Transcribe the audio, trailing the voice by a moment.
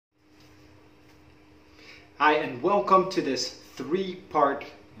Hi, and welcome to this three-part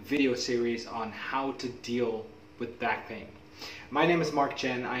video series on how to deal with back pain. My name is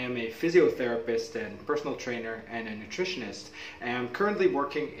Chen. I am a physiotherapist and personal trainer and a nutritionist, and I'm currently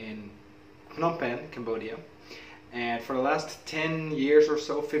working in Phnom Penh, Cambodia. And for the last 10 years or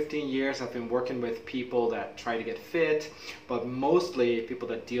so, 15 years, I've been working with people that try to get fit, but mostly people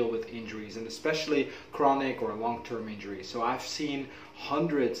that deal with injuries, and especially chronic or long-term injuries. So I've seen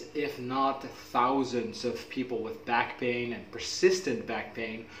hundreds, if not thousands, of people with back pain and persistent back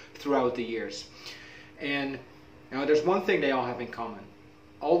pain throughout the years. And there's one thing they all have in common.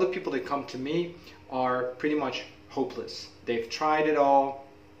 All the people that come to me are pretty much hopeless. They've tried it all.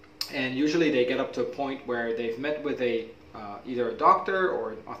 And usually they get up to a point where they've met with either a doctor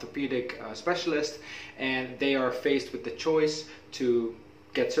or an orthopedic specialist, and they are faced with the choice to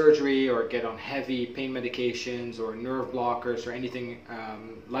get surgery or get on heavy pain medications or nerve blockers or anything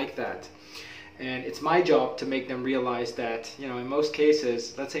like that. And it's my job to make them realize that, in most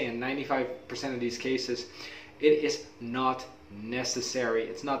cases, let's say in 95% of these cases, it is not necessary.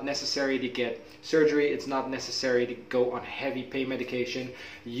 It's not necessary to get surgery. It's not necessary to go on heavy pain medication.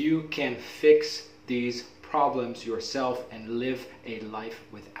 You can fix these problems yourself and live a life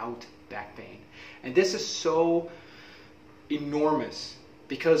without back pain. And this is so enormous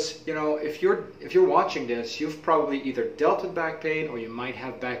because, if you're watching this, you've probably either dealt with back pain or you might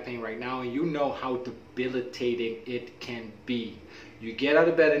have back pain right now, and you know how debilitating it can be. You get out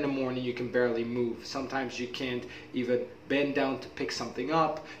of bed in the morning, you can barely move. Sometimes you can't even bend down to pick something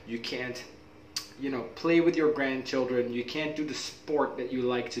up. You can't, play with your grandchildren. You can't do the sport that you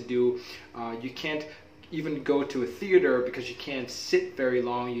like to do. You can't even go to a theater because you can't sit very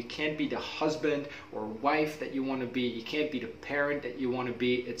long. You can't be the husband or wife that you want to be. You can't be the parent that you want to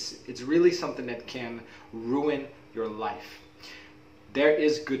be. It's really something that can ruin your life. There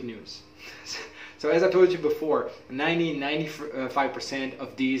is good news. So as I told you before, 95%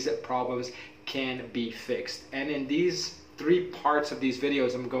 of these problems can be fixed. And in these three parts of these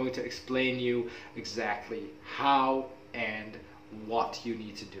videos, I'm going to explain you exactly how and what you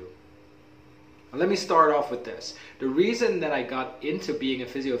need to do. Now, let me start off with this. The reason that I got into being a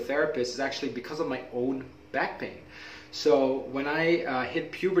physiotherapist is actually because of my own back pain. So when I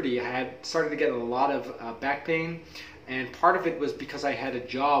hit puberty, I had started to get a lot of back pain. And part of it was because I had a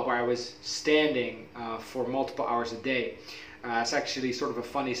job where I was standing for multiple hours a day. It's actually sort of a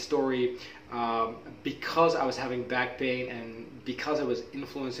funny story. Because I was having back pain and because it was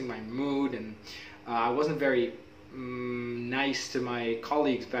influencing my mood, and I wasn't very nice to my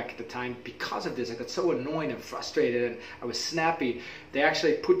colleagues back at the time. Because of this, I got so annoyed and frustrated and I was snappy. They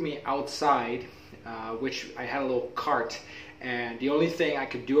actually put me outside, which I had a little cart. And the only thing I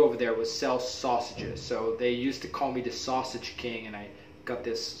could do over there was sell sausages. So they used to call me the Sausage King, and I got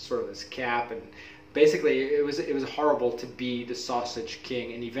this cap, and basically it was horrible to be the Sausage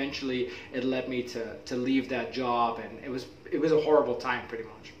King. And eventually it led me to leave that job, and it was a horrible time pretty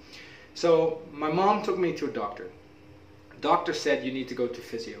much. So my mom took me to a doctor. Doctor said you need to go to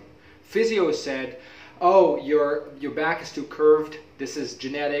Physio. Physio said, oh, your back is too curved. This is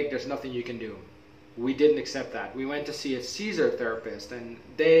genetic. There's nothing you can do. We didn't accept that. We went to see a Physiotherapist, and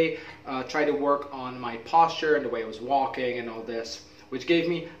they tried to work on my posture and the way I was walking and all this, which gave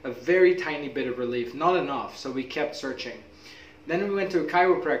me a very tiny bit of relief, not enough, so we kept searching. Then we went to a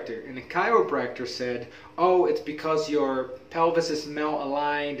chiropractor, and the chiropractor said, oh, it's because your pelvis is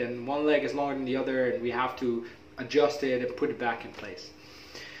malaligned and one leg is longer than the other, and we have to adjust it and put it back in place.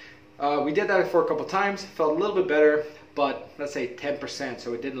 We did that for a couple times, felt a little bit better, but let's say 10%,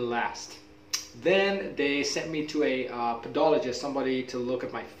 so it didn't last. Then they sent me to a podologist, somebody to look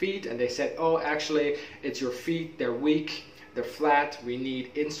at my feet, and they said, oh, actually, it's your feet, they're weak, they're flat, we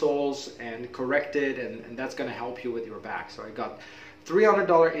need insoles and corrected, and that's going to help you with your back. So I got $300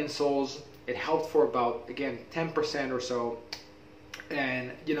 insoles. It helped for about, again, 10% or so,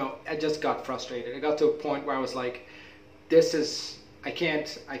 and I just got frustrated. I got to a point where I was like, I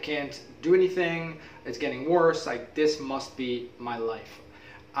can't do anything, it's getting worse, like this must be my life.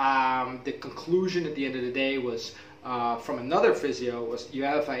 The conclusion at the end of the day was from another physio was you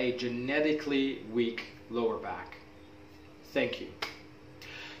have a genetically weak lower back. Thank you.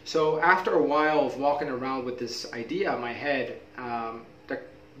 So after a while of walking around with this idea in my head,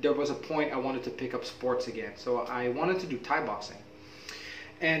 there was a point I wanted to pick up sports again. So I wanted to do Thai boxing.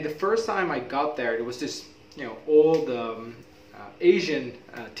 And the first time I got there was this old Asian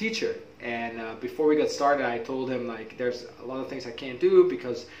teacher. And before we got started, I told him, like, there's a lot of things I can't do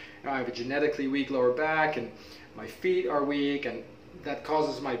because I have a genetically weak lower back and my feet are weak, and that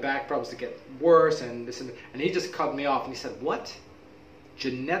causes my back problems to get worse, and this and he just cut me off and he said, what?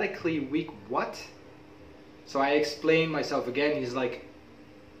 Genetically weak what? So I explained myself again. He's like,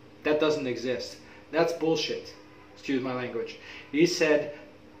 that doesn't exist. That's bullshit. Excuse my language. He said,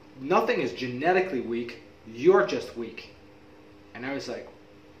 nothing is genetically weak. You're just weak. And I was like,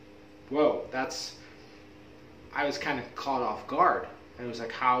 whoa, I was kind of caught off guard. And I was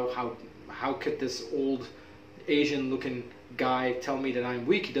like, how could this old Asian looking guy tell me that I'm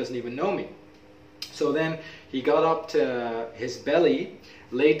weak? He doesn't even know me. So then he got up to his belly,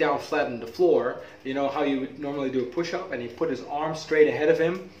 laid down flat on the floor. You know how you would normally do a push-up, and he put his arms straight ahead of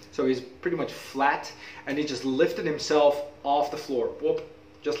him, so he's pretty much flat, and he just lifted himself off the floor, whoop,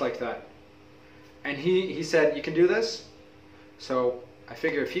 just like that. And he said, you can do this? So I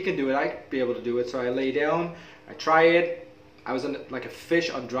figure if he can do it, I'd be able to do it. So I lay down, I try it. I was like a fish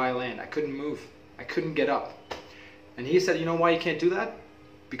on dry land. I couldn't move. I couldn't get up. And he said, you know why you can't do that?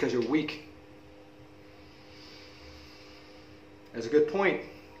 Because you're weak. That's a good point.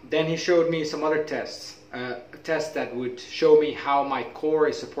 Then he showed me some other tests. A test that would show me how my core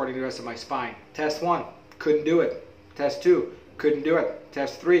is supporting the rest of my spine. Test 1, couldn't do it. Test 2, couldn't do it.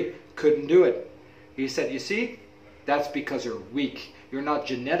 Test 3, couldn't do it. He said, you see, that's because you're weak. You're not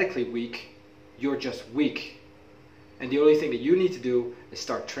genetically weak, you're just weak. And the only thing that you need to do is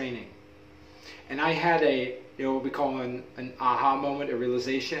start training. And I had what we call an aha moment, a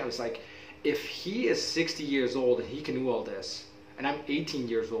realization. I was like, if he is 60 years old and he can do all this, and I'm 18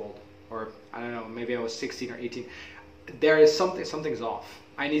 years old, or I don't know, maybe I was 16 or 18, there is something's off.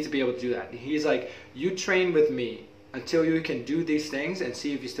 I need to be able to do that. And he's like, you train with me until you can do these things and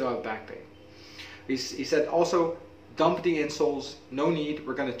see if you still have back pain. He said also, dump the insoles, no need,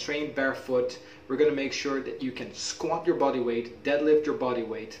 we're going to train barefoot, we're going to make sure that you can squat your body weight, deadlift your body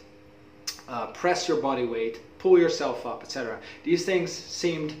weight, press your body weight, pull yourself up, etc. These things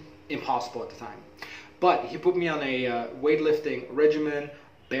seemed impossible at the time. But he put me on a weightlifting regimen,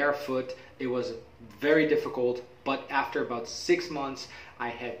 barefoot. It was very difficult, but after about 6 months, I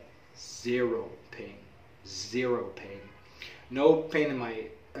had zero pain. Zero pain. No pain in my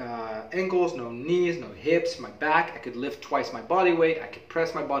ankles, no knees, no hips, my back. I could lift twice my body weight. I could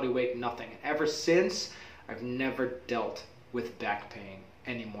press my body weight, nothing. Ever since, I've never dealt with back pain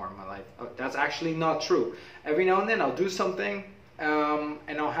anymore in my life. That's actually not true. Every now and then I'll do something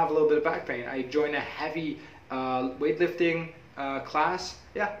and I'll have a little bit of back pain. I join a heavy weightlifting class,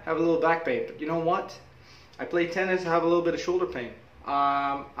 yeah, have a little back pain. But you know what? I play tennis, I have a little bit of shoulder pain.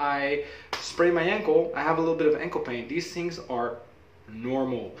 I sprain my ankle, I have a little bit of ankle pain. These things are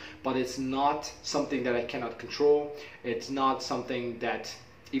normal, but it's not something that I cannot control. It's not something that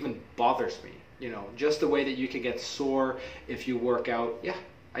even bothers me. You know, just the way that you can get sore if you work out. Yeah,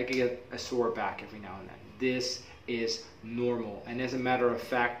 I can get a sore back every now and then. This is normal. And as a matter of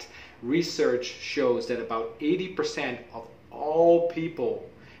fact, research shows that about 80% of all people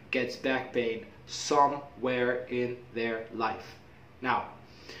gets back pain somewhere in their life. Now,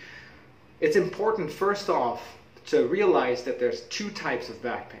 it's important first off to realize that there's 2 types of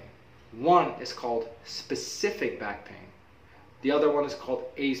back pain. One is called specific back pain. The other one is called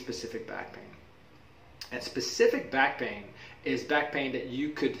aspecific back pain. And specific back pain is back pain that you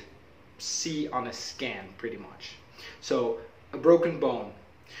could see on a scan pretty much. So a broken bone,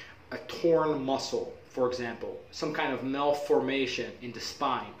 a torn muscle, for example, some kind of malformation in the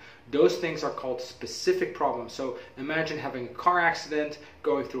spine. Those things are called specific problems. So imagine having a car accident,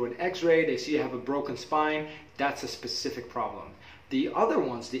 going through an x-ray, they see you have a broken spine. That's a specific problem. The other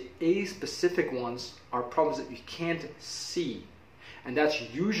ones, the aspecific ones, are problems that you can't see. And that's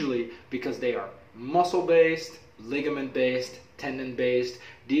usually because they are muscle-based, ligament-based, tendon-based.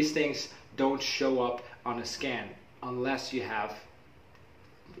 These things don't show up on a scan unless you have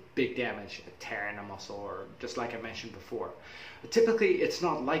big damage, a tear in a muscle, or just like I mentioned before. But typically, it's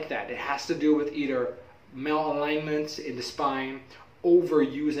not like that. It has to do with either malalignments in the spine,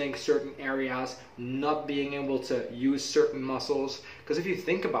 overusing certain areas, not being able to use certain muscles. Because if you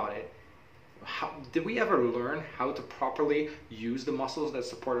think about it, did we ever learn how to properly use the muscles that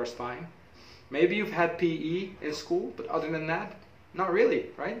support our spine? Maybe you've had PE in school, but other than that, not really,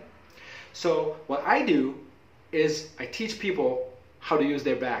 right? So what I do is I teach people how to use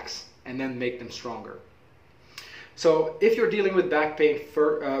their backs and then make them stronger. So if you're dealing with back pain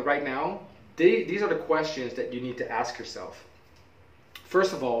right now, these are the questions that you need to ask yourself.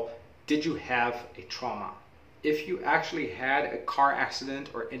 First of all, did you have a trauma? If you actually had a car accident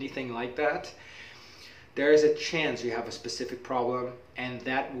or anything like that, there is a chance you have a specific problem, and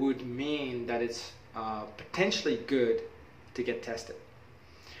that would mean that it's potentially good to get tested.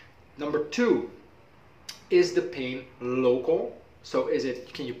 Number 2, is the pain local? So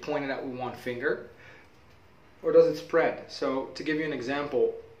can you point it out with one finger? Or does it spread? So to give you an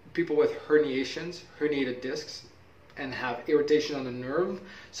example, people with herniations, herniated discs, and have irritation on the nerve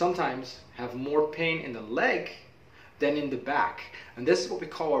sometimes have more pain in the leg than in the back. And this is what we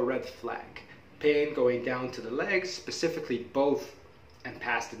call a red flag. Pain going down to the legs, specifically both and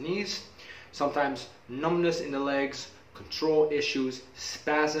past the knees. Sometimes numbness in the legs, control issues,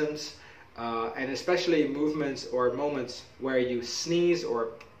 spasms, and especially movements or moments where you sneeze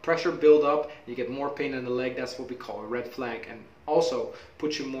or pressure build up, you get more pain in the leg. That's what we call a red flag, and also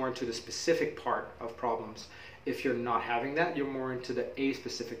puts you more into the specific part of problems. If you're not having that, you're more into the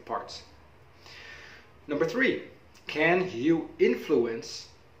A-specific parts. Number 3, can you influence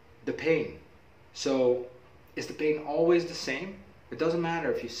the pain? So is the pain always the same? It doesn't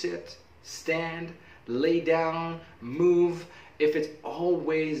matter if you sit, stand, lay down, move. If it's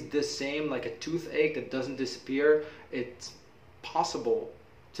always the same, like a toothache that doesn't disappear, it's possible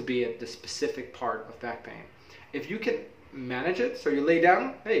to be at the specific part of back pain. If you can manage it, so you lay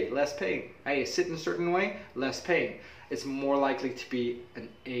down, hey, less pain. Hey, sit in a certain way, less pain. It's more likely to be an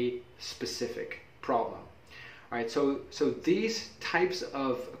A-specific problem. All right, so these types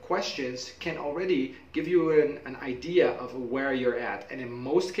of questions can already give you an idea of where you're at. And in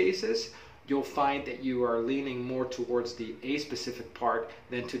most cases, you'll find that you are leaning more towards the A-specific part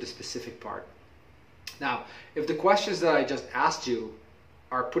than to the specific part. Now, if the questions that I just asked you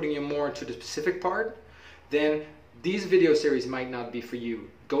are putting you more into the specific part, then these video series might not be for you.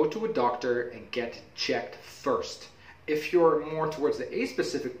 Go to a doctor and get checked first. If you're more towards the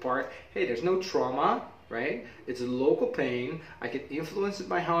A-specific part, hey, there's no trauma, right? It's a local pain. I can influence it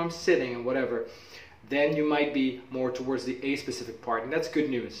by how I'm sitting and whatever. Then you might be more towards the A-specific part, and that's good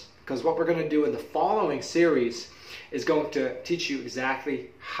news, because what we're going to do in the following series is going to teach you exactly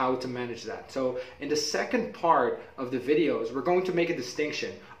how to manage that. So in the second part of the videos, we're going to make a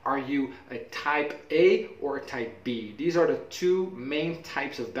distinction. Are you a type A or a type B? These are the two main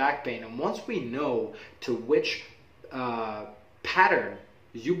types of back pain, and once we know to which pattern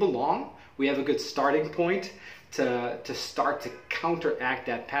you belong, we have a good starting point to start to counteract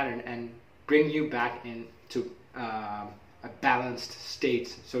that pattern and bring you back into a balanced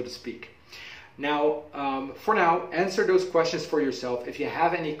state, so to speak. Now, for now, answer those questions for yourself. If you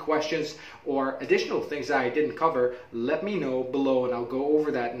have any questions or additional things that I didn't cover, let me know below and I'll go over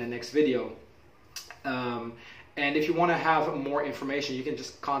that in the next video. And if you want to have more information, you can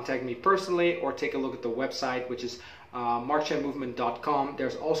just contact me personally or take a look at the website, which is markchenmovement.com.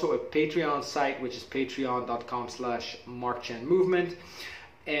 There's also a Patreon site, which is patreon.com/markchenmovement.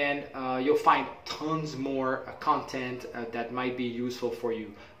 And you'll find tons more content that might be useful for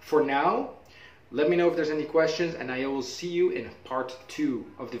you. For now, let me know if there's any questions, and I will see you in part 2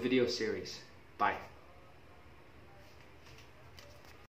 of the video series. Bye.